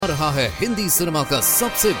रहा है हिंदी सिनेमा का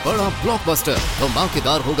सबसे बड़ा ब्लॉकबस्टर।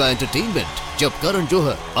 धमाकेदार होगा एंटरटेनमेंट जब करण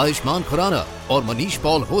जौहर, आयुष्मान खुराना और मनीष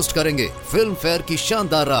पॉल होस्ट करेंगे फिल्म फेयर की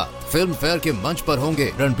शानदार रात। फिल्म फेयर के मंच पर होंगे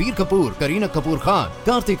रणबीर कपूर, करीना कपूर खान,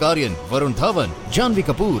 कार्तिक आर्यन, वरुण धवन, जानवी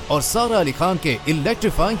कपूर और सारा अली खान के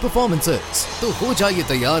इलेक्ट्रीफाइंग परफॉर्मेंसेस। तो हो जाइए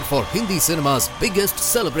तैयार for Hindi cinema's biggest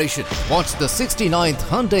celebration. Watch the 69th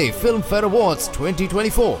Hyundai Film Fair Awards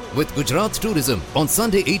 2024 with Gujarat Tourism on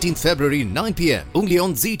Sunday 18th February 9 p.m. only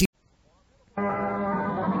on ZT.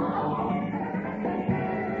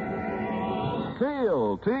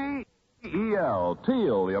 Teal, T-E-L,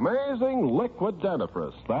 Teal, the amazing liquid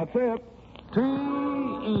dentifrice. That's it.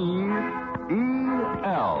 T-E-E-L.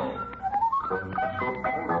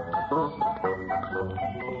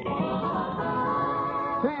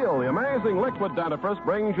 Teal, the amazing liquid dentifrice,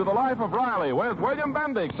 brings you The Life of Riley with William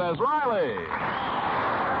Bendix as Riley.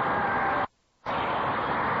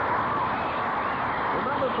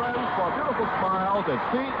 Remember, friends, for beautiful smiles, it's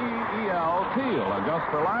T-E-E-L, Teal. And just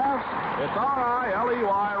for laughs, it's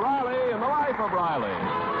R-I-L-E-Y, Riley in The Life of Riley.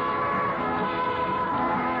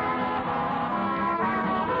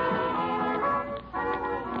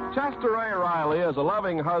 Chester A. Riley is a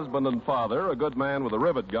loving husband and father, a good man with a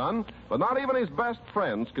rivet gun, but not even his best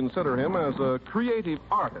friends consider him as a creative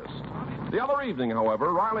artist. The other evening,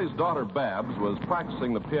 however, Riley's daughter Babs was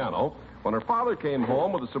practicing the piano when her father came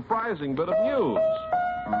home with a surprising bit of news.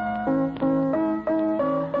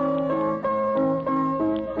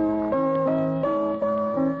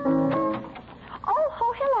 Oh,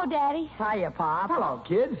 hello, Daddy. Hiya, Pop. Hello,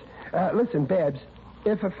 kids. Listen, Babs,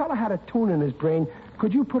 if a fella had a tune in his brain,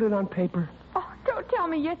 could you put it on paper? Oh, don't tell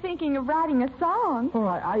me you're thinking of writing a song. Oh,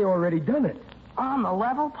 I already done it. On the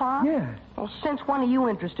level, Pop? Yeah. Well, since when are you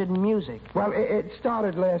interested in music? Well, it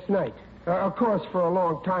started last night. Of course, for a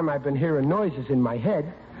long time I've been hearing noises in my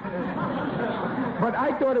head. But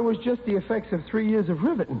I thought it was just the effects of 3 years of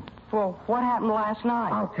riveting. Well, what happened last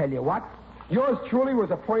night? I'll tell you what. Yours truly was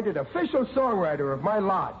appointed official songwriter of my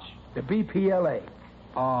lodge, the BPLA.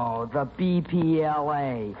 Oh, the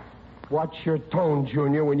BPLA. Watch your tone,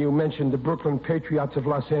 Junior, when you mention the Brooklyn Patriots of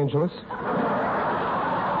Los Angeles.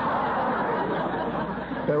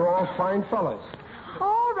 They're all fine fellas.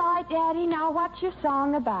 All right, Daddy. Now, what's your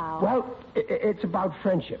song about? Well, it's about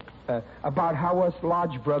friendship. About how us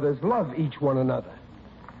lodge brothers love each one another.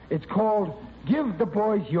 It's called Give the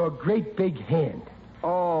Boys Your Great Big Hand.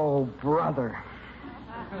 Oh, brother.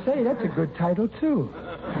 Say, that's a good title, too.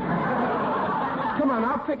 Come on,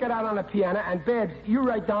 I'll pick it out on the piano, and Babs, you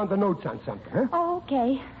write down the notes on something, huh? Oh,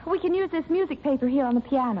 okay. We can use this music paper here on the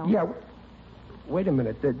piano. Yeah. Wait a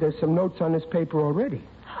minute. There's some notes on this paper already.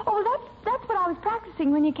 Oh, that's what I was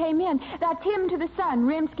practicing when you came in. That's Hymn to the Sun,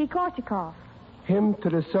 Rimsky-Korsakov. Hymn to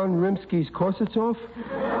the Sun, Rimsky-Korsakov?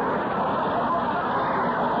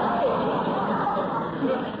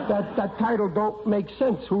 That title don't make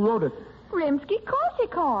sense. Who wrote it?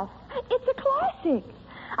 Rimsky-Korsakov. It's a classic.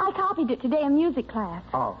 I copied it today in music class.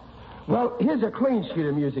 Oh. Well, here's a clean sheet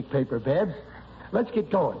of music paper, Babs. Let's get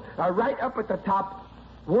going. Right up at the top,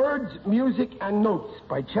 Words, Music, and Notes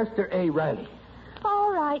by Chester A. Riley.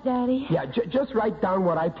 All right, Daddy. Yeah, just write down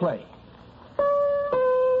what I play.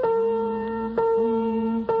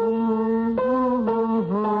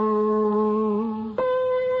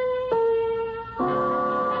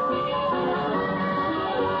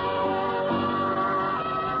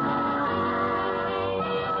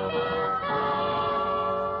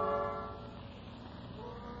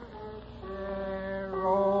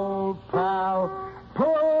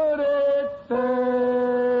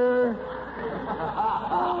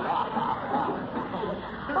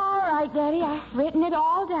 Daddy, I've written it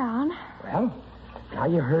all down. Well, now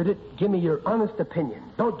you heard it. Give me your honest opinion.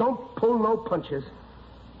 Don't pull no punches.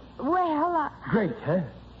 Well, Great, huh?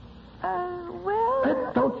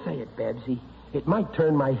 well... Don't say it, Babsy. It might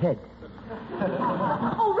turn my head.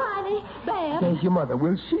 Oh, Riley, Babs. There's your mother.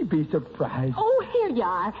 Will she be surprised? Oh, here you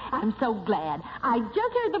are. I'm so glad. I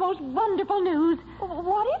just heard the most wonderful news.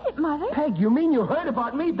 What is it, Mother? Peg, you mean you heard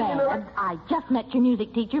about me being Babs, I just met your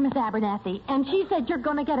music teacher, Miss Abernathy, and she said you're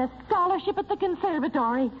going to get a scholarship at the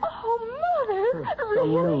conservatory. Oh, Mother. Some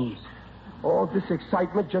Really? news. All this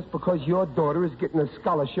excitement just because your daughter is getting a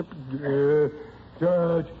scholarship.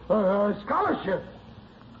 Scholarship?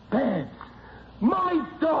 Babs, my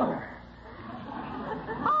daughter.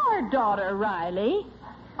 Our daughter, Riley.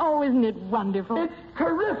 Oh, isn't it wonderful? It's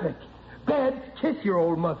terrific. Babs, kiss your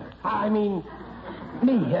old mother. I mean,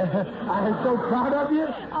 Me? I'm so proud of you.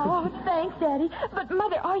 Oh, thanks, Daddy. But,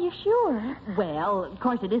 Mother, are you sure? Well, of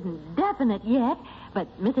course, it isn't definite yet, but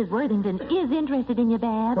Mrs. Worthington is interested in you,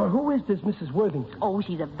 Babs. Well, who is this Mrs. Worthington? Oh,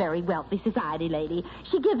 she's a very wealthy society lady.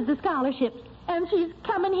 She gives the scholarships, and she's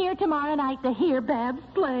coming here tomorrow night to hear Babs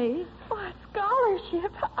play. Oh, a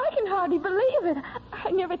scholarship. I can hardly believe it. I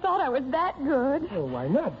never thought I was that good. Oh, why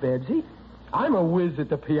not, Babsy? I'm a whiz at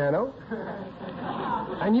the piano.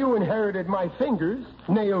 And you inherited my fingers,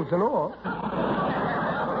 nails and all.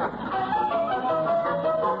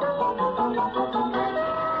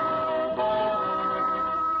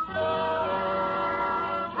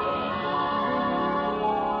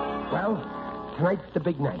 Well, tonight's the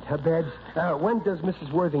big night, huh, Babs? When does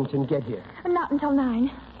Mrs. Worthington get here? Not until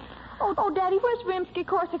 9. Oh, Daddy, where's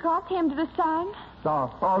Rimsky-Korsakov's Hymn to the Sun?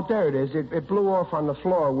 Oh, there it is. It blew off on the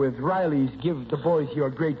floor with Riley's Give the Boys Your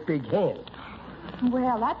Great Big Hand.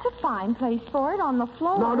 Well, that's a fine place for it, on the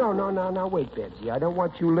floor. No, wait, Babsy. I don't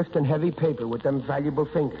want you lifting heavy paper with them valuable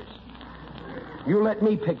fingers. You let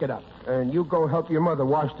me pick it up, and you go help your mother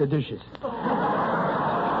wash the dishes.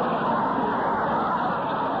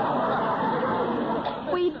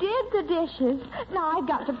 We did the dishes. Now I've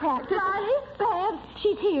got to practice. Riley, Babs,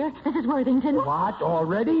 she's here. Mrs. Worthington. What,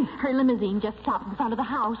 already? Her limousine just stopped in front of the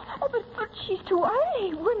house. Oh, but she's too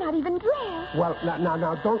early. We're not even dressed. Well,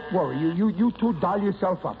 now, don't worry. You two doll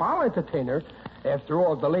yourself up. I'll entertain her. After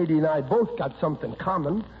all, the lady and I both got something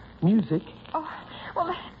common. Music. Oh,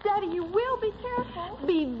 well, Daddy, you will be careful.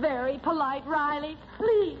 Be very polite, Riley.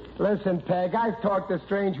 Please. Listen, Peg, I've talked to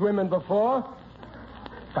strange women before.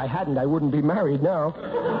 If I hadn't, I wouldn't be married now.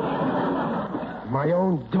 My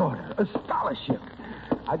own daughter. A scholarship.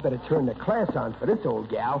 I'd better turn the class on for this old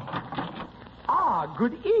gal. Ah,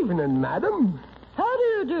 good evening, madam. How do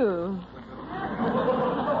you do?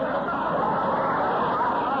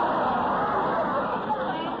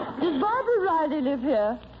 Does Barbara Riley live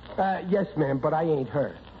here? Yes, ma'am, but I ain't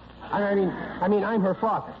her. I mean, I'm her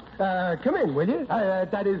father. Come in, will you?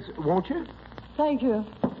 That is, won't you? Thank you.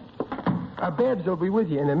 Babs will be with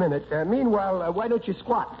you in a minute. Meanwhile, why don't you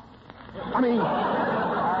squat?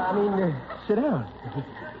 Sit down.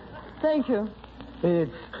 Thank you.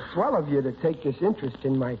 It's swell of you to take this interest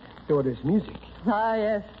in my daughter's music. Ah,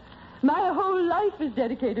 yes. My whole life is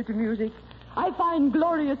dedicated to music. I find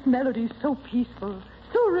glorious melodies so peaceful,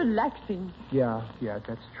 so relaxing. Yeah,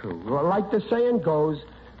 that's true. Well, like the saying goes,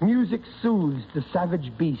 music soothes the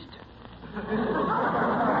savage beast.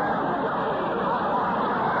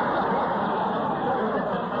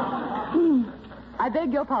 I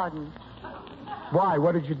beg your pardon. Why?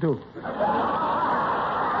 What did you do?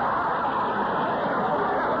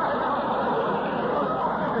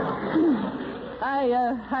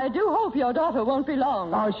 I do hope your daughter won't be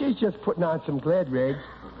long. Oh, she's just putting on some glad rags.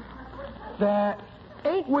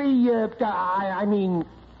 Ain't we,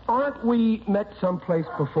 aren't we met someplace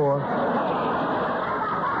before?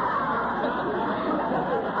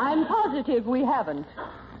 I'm positive we haven't.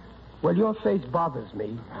 Well, your face bothers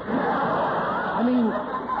me.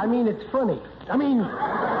 It's funny.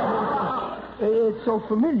 It's so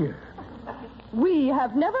familiar. We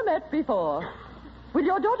have never met before. Will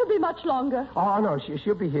your daughter be much longer? Oh, no,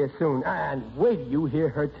 she'll be here soon. And wait till you hear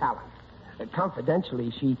her talent.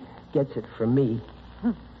 Confidentially, she gets it from me.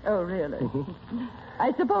 Oh, really?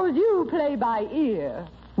 I suppose you play by ear.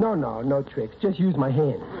 No tricks. Just use my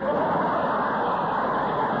hands.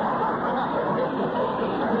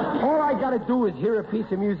 All I gotta do is hear a piece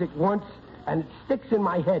of music once, and it sticks in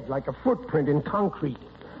my head like a footprint in concrete.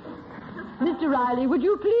 Mr. Riley, would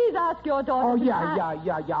you please ask your daughter Oh, to... yeah.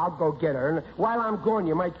 I'll go get her. And while I'm gone,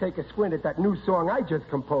 you might take a squint at that new song I just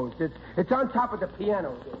composed. It's on top of the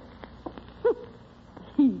piano there.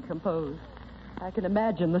 He composed. I can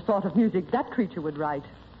imagine the sort of music that creature would write.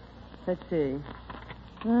 Let's see.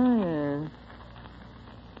 Oh, yes.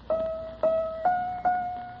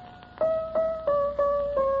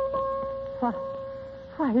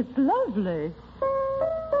 Why, it's lovely.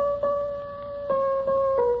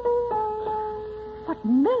 What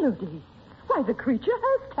melody. Why, the creature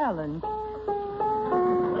has talent.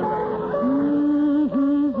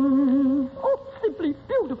 Mm-hmm. Oh, simply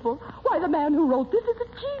beautiful. Why, the man who wrote this is a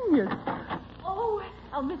genius.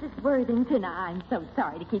 Oh, Mrs. Worthington, I'm so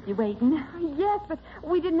sorry to keep you waiting. Yes, but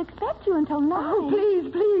we didn't expect you until 9. Oh,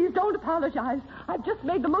 please, don't apologize. I've just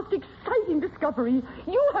made the most exciting discovery.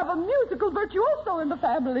 You have a musical virtuoso in the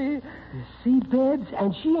family. You see, Babs,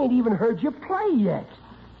 and she ain't even heard you play yet.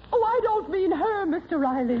 Oh, I don't mean her, Mr.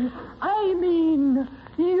 Riley. I mean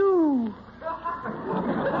you.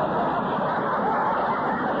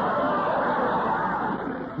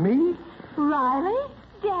 Me? Riley?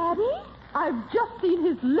 Daddy? I've just seen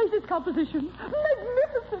his latest composition.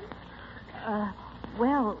 Magnificent.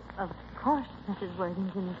 Well, of course, Mrs.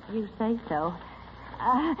 Worthington, if you say so.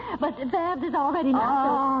 But Babs is already not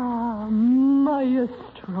Ah,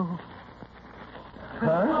 maestro.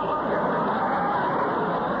 Huh?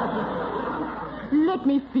 Let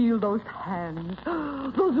me feel those hands.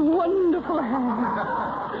 Those wonderful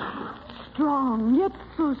hands. Strong, yet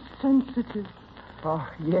so sensitive. Oh,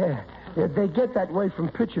 yeah. They get that way from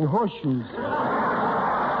pitching horseshoes.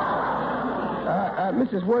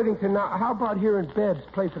 Mrs. Worthington, now, how about hearing Babs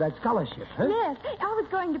play for that scholarship, huh? Yes, I was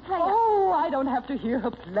going to play. Oh, I don't have to hear her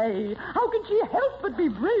play. How can she help but be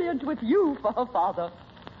brilliant with you for her father?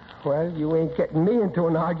 Well, you ain't getting me into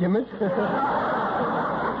an argument.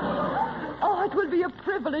 Oh, it will be a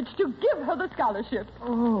privilege to give her the scholarship.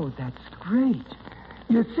 Oh, that's great.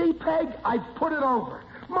 You see, Peg, I put it over.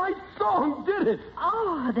 My song did it.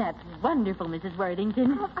 Oh, that's wonderful, Mrs.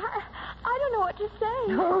 Worthington. I don't know what to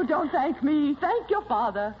say. Oh, don't thank me. Thank your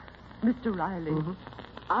father. Mr. Riley,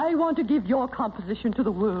 I want to give your composition to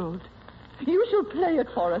the world. You shall play it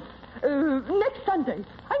for us next Sunday.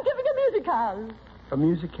 I'm giving a musicale. A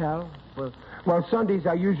musicale? Well, Sundays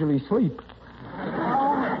I usually sleep.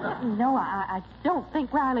 Oh, no, I don't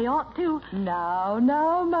think Riley ought to. Now,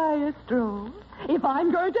 maestro. If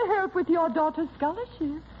I'm going to help with your daughter's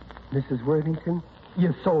scholarship. Mrs. Worthington,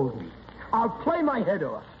 you sold me. I'll play my head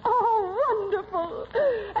off. Oh, wonderful.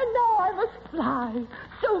 And now I must fly.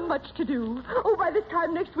 So much to do. Oh, by this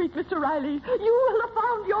time next week, Mr. Riley, you will have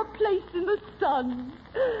found your place in the sun.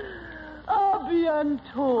 A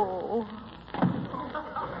bientôt.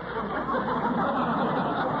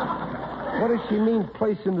 What does she mean,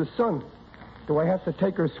 place in the sun? Do I have to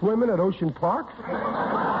take her swimming at Ocean Park?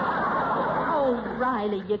 Oh,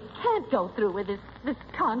 Riley, you can't go through with this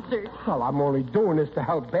concert. Well, I'm only doing this to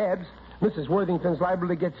help Babs. Mrs. Worthington's liable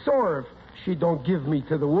to get sore if she don't give me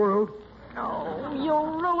to the world. Oh,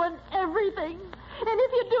 you'll ruin everything. And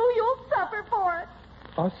if you do, you'll suffer for it.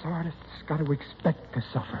 Us artists got to expect to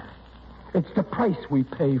suffer. It's the price we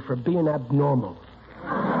pay for being abnormal.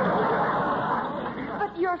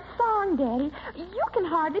 But your song, Daddy, you can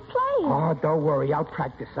hardly play it. Oh, don't worry. I'll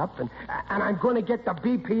practice up, and I'm going to get the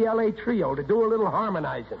BPLA trio to do a little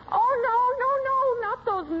harmonizing. Oh, no, not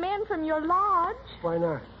those men from your lodge. Why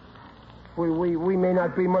not? We may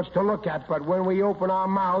not be much to look at, but when we open our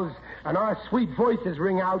mouths and our sweet voices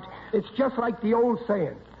ring out, it's just like the old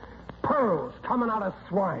saying, pearls coming out of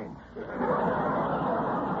swine.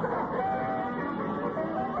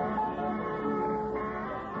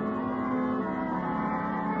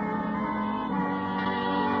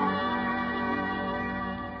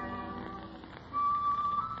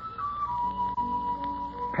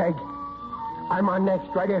 Peg, I'm on next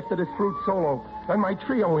right after this flute solo, and my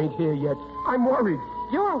trio ain't here yet. I'm worried.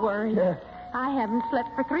 You're worried. Yeah. I haven't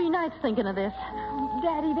slept for 3 nights thinking of this.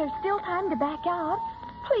 Daddy, there's still time to back out.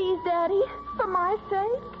 Please, Daddy, for my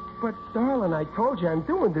sake. But, darling, I told you I'm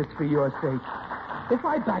doing this for your sake. If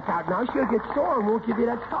I back out now, she'll get sore and won't give you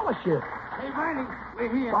that scholarship. Hey, Riley, we're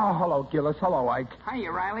here. Oh, hello, Gillis. Hello, Ike.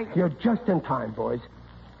 Hiya, Riley. You're just in time, boys.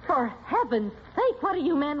 For heaven's sake, what are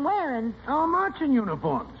you men wearing? Our marching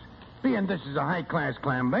uniforms. Being this is a high-class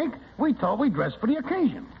clam bake, we thought we'd dress for the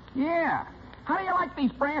occasion. Yeah. How do you like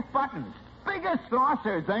these brass buttons? Big as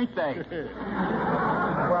saucers, ain't they?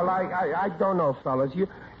 Well, I don't know, fellas. You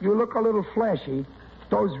look a little flashy.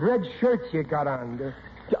 Those red shirts you got on.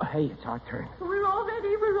 Hey, it's our turn. We're all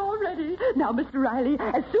ready. Now, Mr. Riley,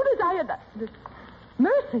 as soon as I had...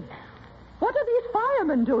 Mercy, what are these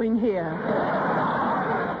firemen doing here?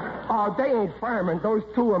 Oh, they ain't firemen. Those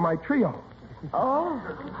two are my trio. Oh,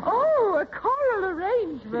 a choral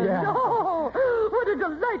arrangement. Yeah. Oh, what a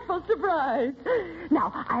delightful surprise.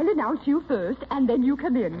 Now, I'll announce you first, and then you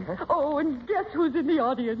come in. Oh, and guess who's in the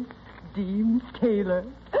audience? Deems Taylor.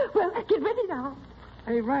 Well, get ready now.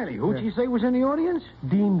 Hey, Riley, who'd you say was in the audience?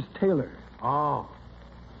 Deems Taylor. Oh.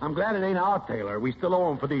 I'm glad it ain't our tailor. We still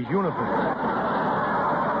owe him for these uniforms.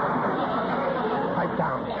 Pipe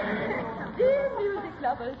down. Dear music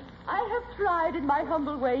lovers, I have tried in my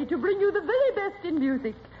humble way to bring you the very best in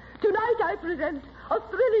music. Tonight I present a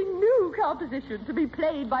thrilling new composition to be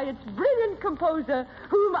played by its brilliant composer,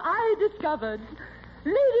 whom I discovered.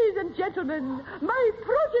 Ladies and gentlemen, my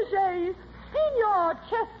protege, Senior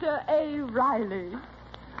Chester A. Riley.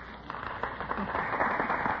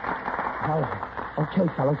 Okay,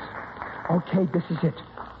 fellas. Okay, this is it.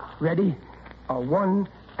 Ready? A 1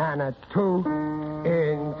 and a 2.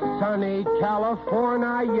 In sunny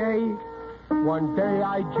California, one day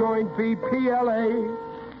I joined BPLA.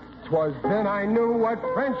 'Twas then I knew what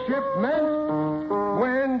friendship meant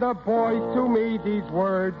when And the boys to me these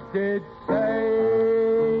words did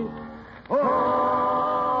say, put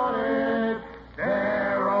it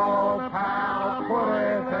there, old pal, put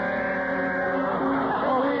it there.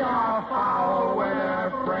 For we are foul when our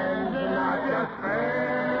friends are not just fair.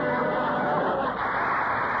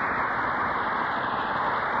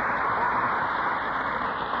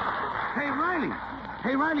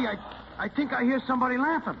 Hey, Riley, I think I hear somebody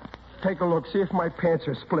laughing. Take a look, see if my pants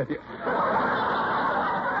are split.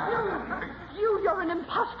 You're an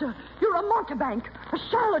imposter. You're a mountebank, a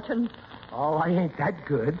charlatan. Oh, I ain't that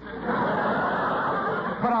good.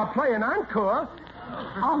 But I'll play an encore.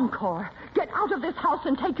 Encore. Get out of this house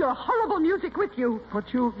and take your horrible music with you.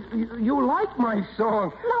 But you like my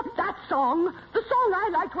song. Not that song. The song I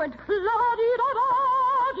liked went la-dee-da-da,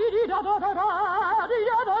 dee-dee-da-da-da-da,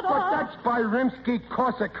 dee-da-da-da. But that's by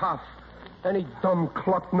Rimsky-Korsakov. Any dumb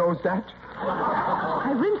cluck knows that.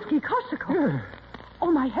 By Rimsky-Korsakov? Yeah.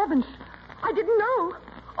 Oh, my heavens. I didn't know.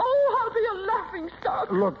 Oh, I'll be a laughing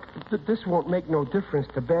stock. Look, this won't make no difference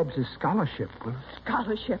to Babs' scholarship. Will it?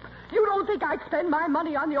 Scholarship. You don't think I'd spend my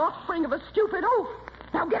money on the offspring of a stupid oaf?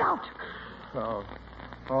 Now get out. Oh.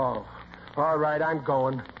 All right, I'm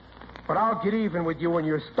going. But I'll get even with you and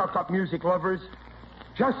your stuck-up music lovers.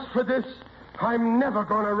 Just for this, I'm never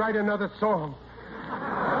going to write another song.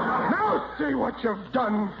 Now see what you've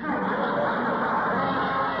done.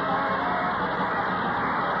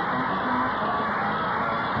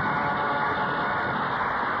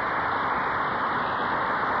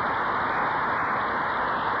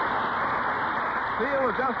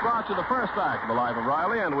 Steele has just brought you the first act of The Life of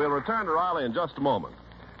Riley, and we'll return to Riley in just a moment.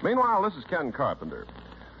 Meanwhile, this is Ken Carpenter.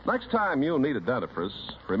 Next time you need a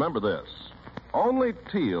dentifrice, remember this. Only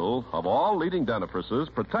Teal, of all leading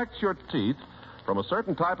dentifrices, protects your teeth from a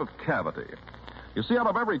certain type of cavity. You see, out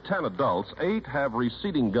of every 10 adults, 8 have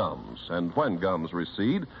receding gums. And when gums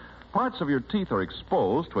recede, parts of your teeth are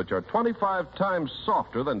exposed which are 25 times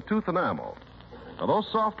softer than tooth enamel. Now, those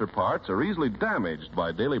softer parts are easily damaged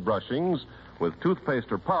by daily brushings with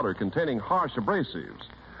toothpaste or powder containing harsh abrasives.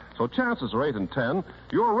 So chances are 8 in 10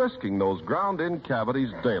 you're risking those ground-in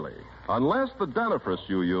cavities daily, unless the dentifrice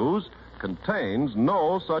you use contains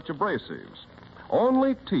no such abrasives.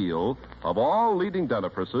 Only Teal, of all leading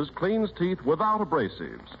dentifrices, cleans teeth without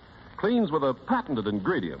abrasives. Cleans with a patented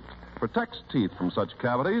ingredient. Protects teeth from such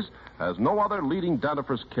cavities as no other leading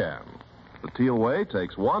dentifrice can. The Teal way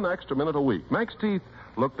takes 1 extra minute a week. Makes teeth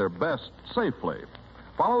look their best safely.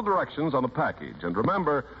 Follow directions on the package. And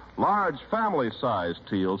remember, large family-sized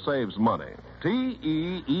Teal saves money.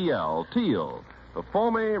 T-E-E-L, Teal. The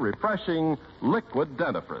foamy, refreshing, liquid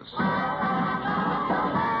dentifrice.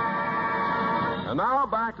 And now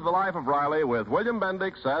back to The Life of Riley with William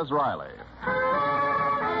Bendix as Riley.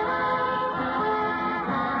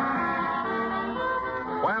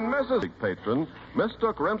 When Mrs. Patron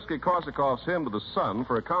mistook Rimsky-Korsakov's hymn to the sun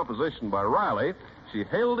for a composition by Riley, she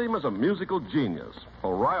hailed him as a musical genius.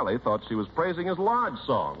 Well, Riley thought she was praising his lodge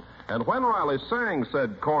song. And when Riley sang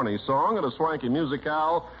said corny song at a swanky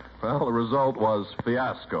musicale, well, the result was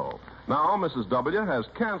fiasco. Now, Mrs. W. has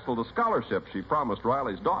canceled the scholarship she promised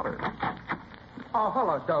Riley's daughter. Oh,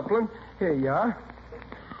 hello, Dumplin'. Here you are.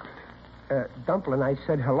 Dumplin', I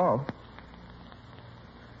said hello.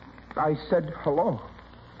 I said hello.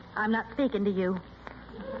 I'm not speaking to you.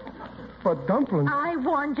 But, Dumplin'... I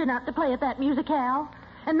warned you not to play at that musicale.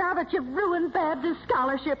 And now that you've ruined Babs'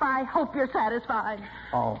 scholarship, I hope you're satisfied.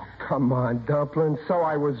 Oh, come on, Dumplin'. So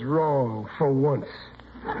I was wrong for once.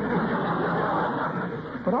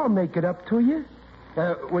 But I'll make it up to you.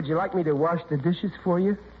 Would you like me to wash the dishes for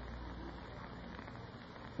you?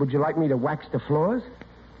 Would you like me to wax the floors?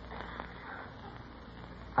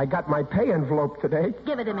 I got my pay envelope today.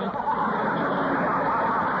 Give it to me.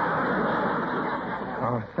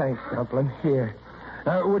 Oh, thanks, Dumplin'. Here.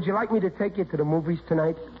 Would you like me to take you to the movies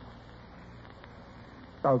tonight?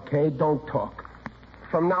 Okay, don't talk.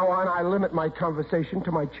 From now on, I limit my conversation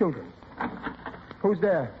to my children. Who's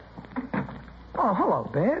there? Oh, hello,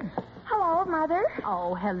 Babs. Hello, Mother.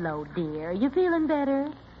 Oh, hello, dear. You feeling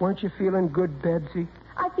better? Weren't you feeling good, Babsy?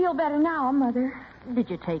 I feel better now, Mother. Did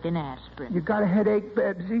you take an aspirin? You got a headache,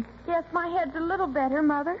 Babsy? Yes, my head's a little better,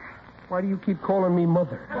 Mother. Why do you keep calling me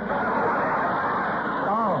Mother?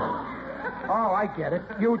 Oh, I get it.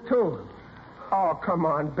 You, too. Oh, come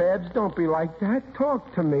on, Babs. Don't be like that.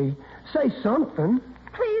 Talk to me. Say something.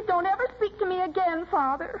 Please don't ever speak to me again,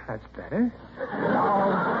 Father. That's better.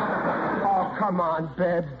 Oh, come on,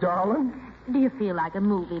 Babs, darling. Do you feel like a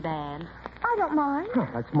movie band? I don't mind. Oh,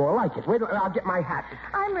 that's more like it. Wait, I'll get my hat.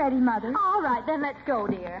 I'm ready, Mother. All right, then let's go,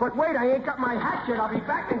 dear. But wait, I ain't got my hat yet. I'll be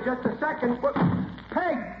back in just a second.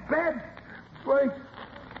 Peg, Babs, wait.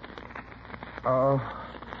 Oh,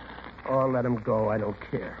 let him go. I don't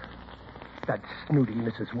care. That snooty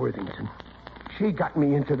Mrs. Worthington. She got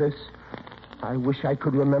me into this. I wish I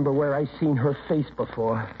could remember where I seen her face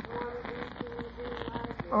before.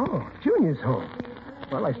 Oh, Junior's home.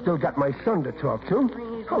 Well, I still got my son to talk to.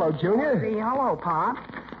 Hello, Junior. Hello, Pop.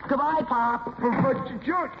 Goodbye, Pop.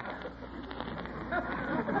 Junior.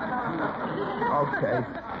 Okay.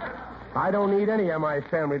 I don't need any of my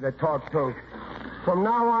family to talk to. From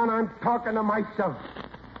now on, I'm talking to myself.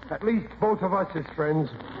 At least both of us is friends.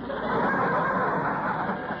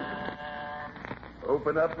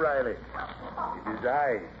 Open up, Riley. It is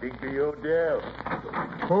I, Digby Odell.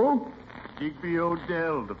 Who? Digby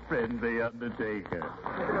Odell, the friendly undertaker.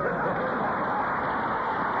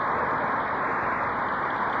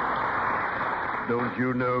 Don't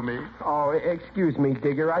you know me? Oh, excuse me,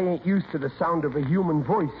 Digger. I ain't used to the sound of a human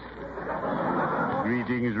voice.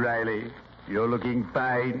 Greetings, Riley. You're looking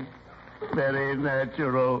fine. Very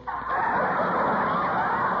natural.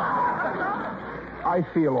 I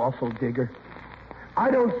feel awful, Digger. I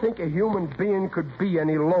don't think a human being could be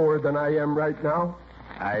any lower than I am right now.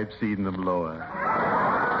 I've seen them lower.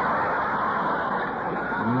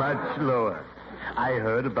 Much lower. I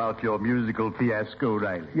heard about your musical fiasco,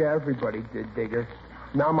 Riley. Yeah, everybody did, Digger.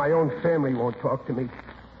 Now my own family won't talk to me.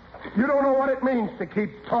 You don't know what it means to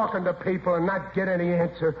keep talking to people and not get any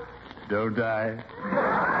answer. Don't I?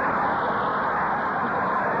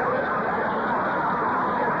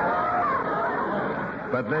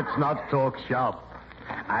 But let's not talk shop.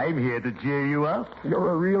 I'm here to cheer you up. You're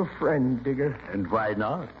a real friend, Digger. And why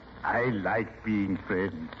not? I like being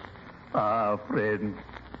friends. Ah, friends.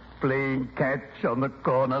 Playing catch on the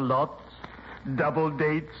corner lots. Double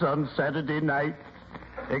dates on Saturday night.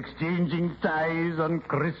 Exchanging ties on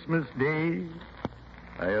Christmas Day.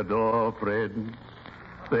 I adore friends.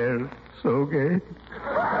 They're so gay.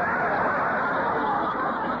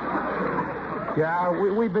 Yeah,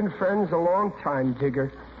 we've been friends a long time,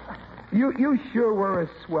 Digger. You sure were a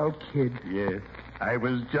swell kid. Yes. I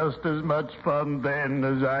was just as much fun then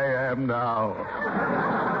as I am now.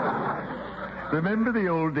 Remember the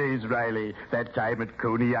old days, Riley? That time at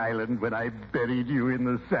Coney Island when I buried you in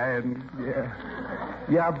the sand?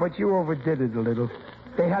 Yeah, but you overdid it a little.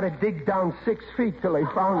 They had to dig down 6 feet till they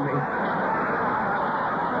found me.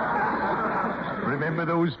 Remember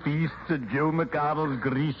those feasts at Joe McConnell's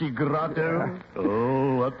Greasy Grotto?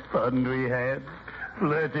 Oh, what fun we had.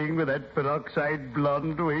 Flirting with that peroxide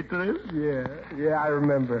blonde waitress? Yeah, I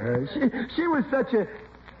remember her. She was such a...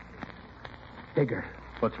 Digger.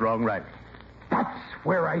 What's wrong, Riley? That's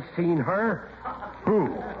where I seen her. Who?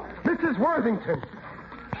 Mrs. Worthington.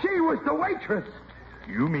 She was the waitress.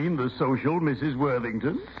 You mean the social Mrs.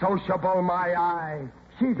 Worthington? Sociable, my eye.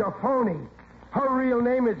 She's a phony. Her real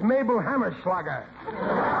name is Mabel Hammerschlager. Oh,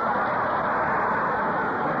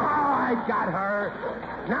 I got her.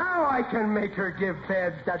 Now I can make her give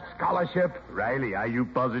Babs that scholarship. Riley, are you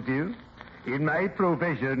positive? In my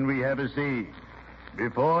profession, we have a saying.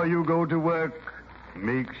 Before you go to work,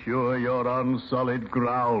 make sure you're on solid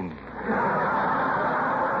ground.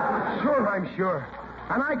 Sure, I'm sure.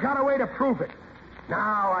 And I got a way to prove it.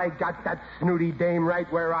 Now I got that snooty dame right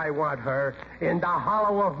where I want her, in the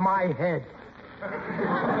hollow of my head.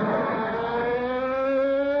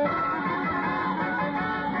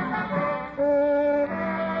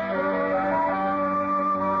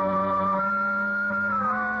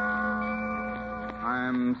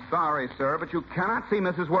 I'm sorry, sir, but you cannot see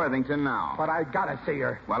Mrs. Worthington now. But I gotta see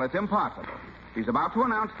her. Well, it's impossible. She's about to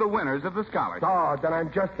announce the winners of the scholarship. Oh, then I'm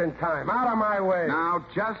just in time. Out of my way. Now,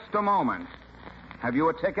 just a moment. Have you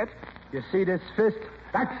a ticket? You see this fist?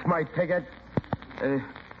 That's my ticket.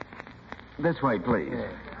 This way, please.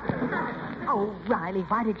 Oh, Riley,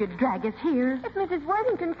 why did you drag us here? If Mrs.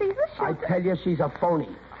 Worthington sees us, I tell you, she's a phony.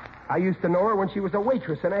 I used to know her when she was a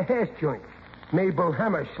waitress in a hash joint. Mabel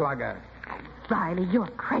Hammerschlager. Riley, you're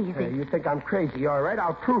crazy. Hey, you think I'm crazy? All right,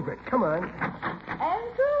 I'll prove it. Come on.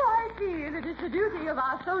 And so I feel it is the duty of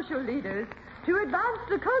our social leaders to advance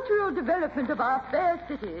the cultural development of our fair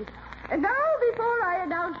city. And now, before I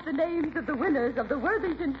announce the names of the winners of the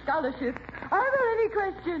Worthington Scholarship, are there any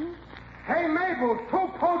questions? Hey, Mabel, 2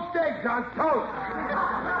 poached eggs on toast.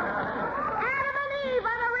 Adam and Eve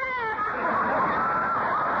on a wrap!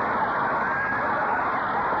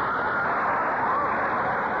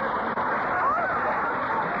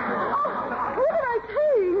 Who did I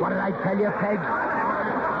see? What did I tell you, Peg?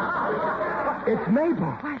 It's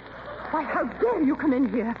Mabel. Why, how dare you come in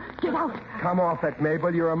here? Get out. Come off it,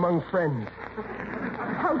 Mabel. You're among friends.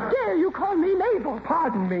 How dare you call me Mabel?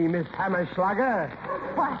 Pardon me, Miss Hammerschlager.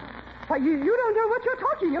 Why, you don't know what you're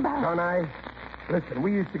talking about. Don't I? Listen,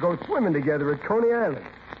 we used to go swimming together at Coney Island.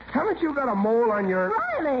 Haven't you got a mole on your...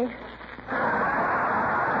 Riley!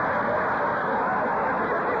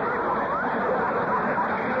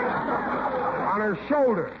 on her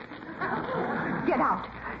shoulder? Get out.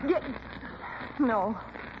 No.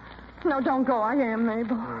 No, don't go. I am,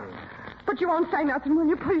 Mabel. But you won't say nothing, will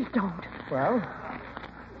you? Please don't. Well,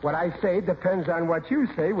 what I say depends on what you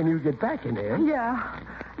say when you get back in there. Yeah,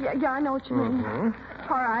 I know what you mean.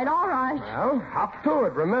 All right. Well, hop to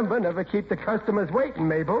it. Remember, never keep the customers waiting,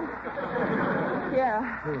 Mabel.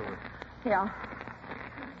 Yeah.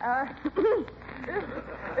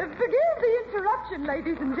 Forgive the interruption,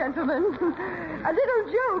 ladies and gentlemen. A little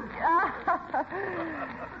joke.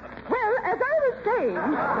 Well, as I was saying,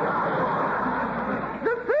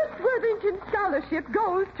 the first Worthington Scholarship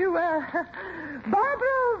goes to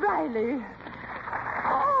Barbara Riley.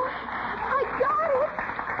 Oh, I got it.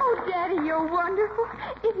 Oh, Daddy, you're wonderful.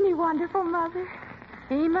 Isn't he wonderful, Mother?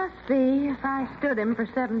 He must be, if I stood him for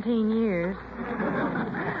 17 years.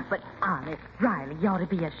 But honest, Riley, you ought to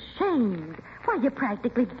be ashamed. Why, you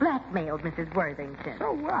practically blackmailed Mrs. Worthington.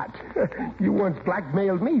 So what? You once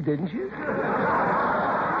blackmailed me, didn't you?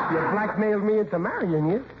 You blackmailed me into marrying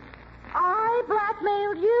you. I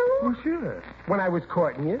blackmailed you? Well, sure. When I was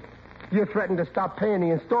courting you, you threatened to stop paying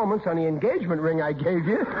the installments on the engagement ring I gave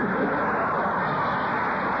you.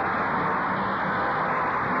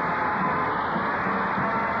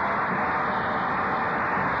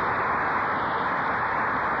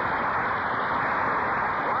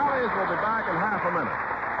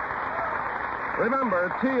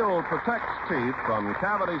 Remember, Teal protects teeth from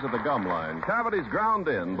cavities of the gum line. Cavities ground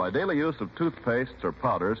in by daily use of toothpastes or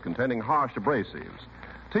powders containing harsh abrasives.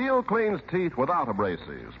 Teal cleans teeth without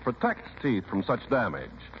abrasives, protects teeth from such damage.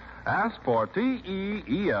 Ask for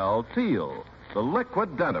T-E-E-L, Teal, the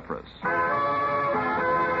liquid dentifrice.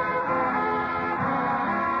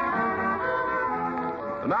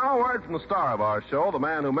 And now a word from the star of our show, the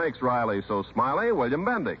man who makes Riley so smiley, William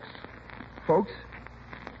Bendix. Folks,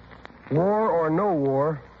 war or no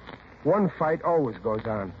war, one fight always goes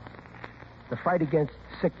on. The fight against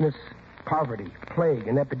sickness, poverty, plague,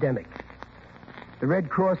 and epidemic. The Red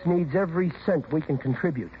Cross needs every cent we can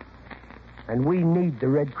contribute. And we need the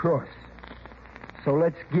Red Cross. So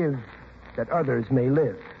let's give that others may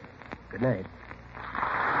live. Good night.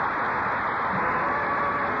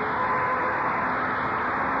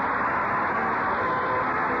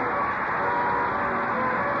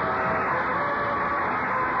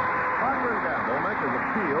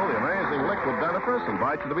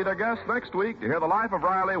 Invite you to be their guest next week to hear The Life of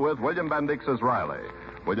Riley with William Bendix as Riley.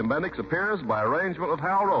 William Bendix appears by arrangement with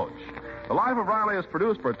Hal Roach. The Life of Riley is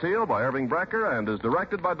produced for Teal by Irving Brecker and is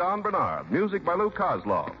directed by Don Bernard. Music by Lou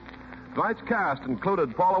Kozlov. Tonight's cast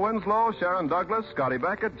included Paula Winslow, Sharon Douglas, Scotty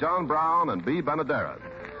Beckett, John Brown, and B. Benaderet.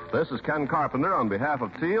 This is Ken Carpenter on behalf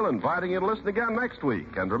of Teal inviting you to listen again next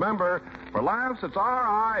week. And remember, for laughs, it's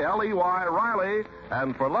R-I-L-E-Y, Riley,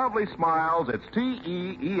 and for lovely smiles, it's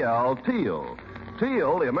T-E-E-L, Teal.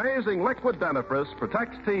 Teal, the amazing liquid dentifrice,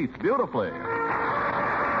 protects teeth beautifully.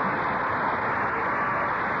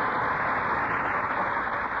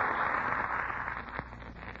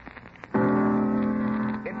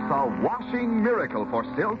 It's a washing miracle for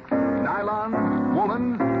silks, nylons,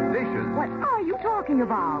 woolens, dishes. What are you talking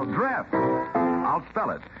about? Dreft. I'll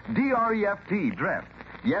spell it. D-R-E-F-T, Dreft.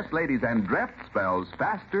 Yes, ladies, and Dreft spells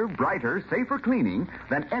faster, brighter, safer cleaning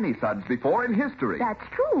than any suds before in history. That's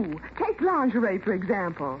true. Take lingerie, for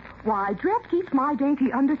example. Why, Dreft keeps my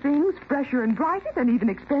dainty underthings fresher and brighter than even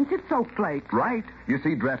expensive soap flakes. Right. You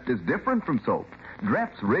see, Dreft is different from soap.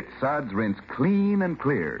 Dreft's rich suds rinse clean and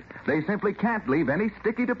clear. They simply can't leave any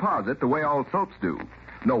sticky deposit the way all soaps do.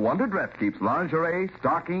 No wonder Dreft keeps lingerie,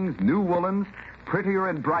 stockings, new woolens prettier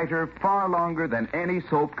and brighter far longer than any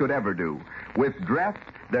soap could ever do. With Dreft,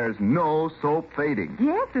 there's no soap fading.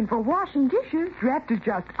 Yes, and for washing dishes, Dreft is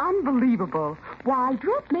just unbelievable. Why,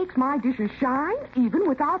 Dreft makes my dishes shine even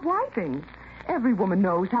without wiping. Every woman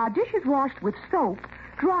knows how dishes washed with soap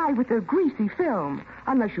dry with a greasy film,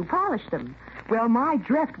 unless you polish them. Well, my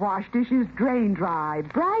Dreft wash dishes drain dry,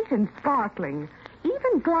 bright and sparkling.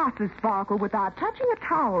 Even glasses sparkle without touching a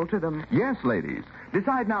towel to them. Yes, ladies.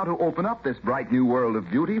 Decide now to open up this bright new world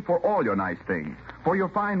of beauty for all your nice things. For your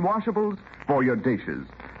fine washables, for your dishes.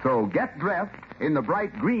 So get Dreft in the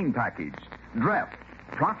bright green package. Dreft,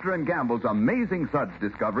 Procter & Gamble's amazing suds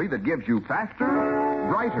discovery that gives you faster,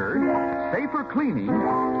 brighter, safer cleaning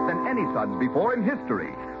than any suds before in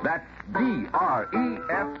history. That's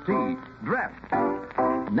D-R-E-F-T,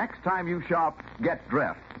 Dreft. Next time you shop, get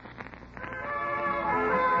Dreft.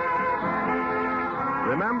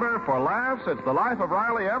 Remember, for laughs, it's The Life of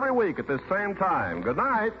Riley every week at this same time. Good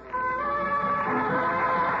night.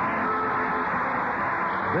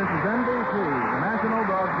 This is NBC, the National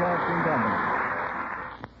Broadcasting Company.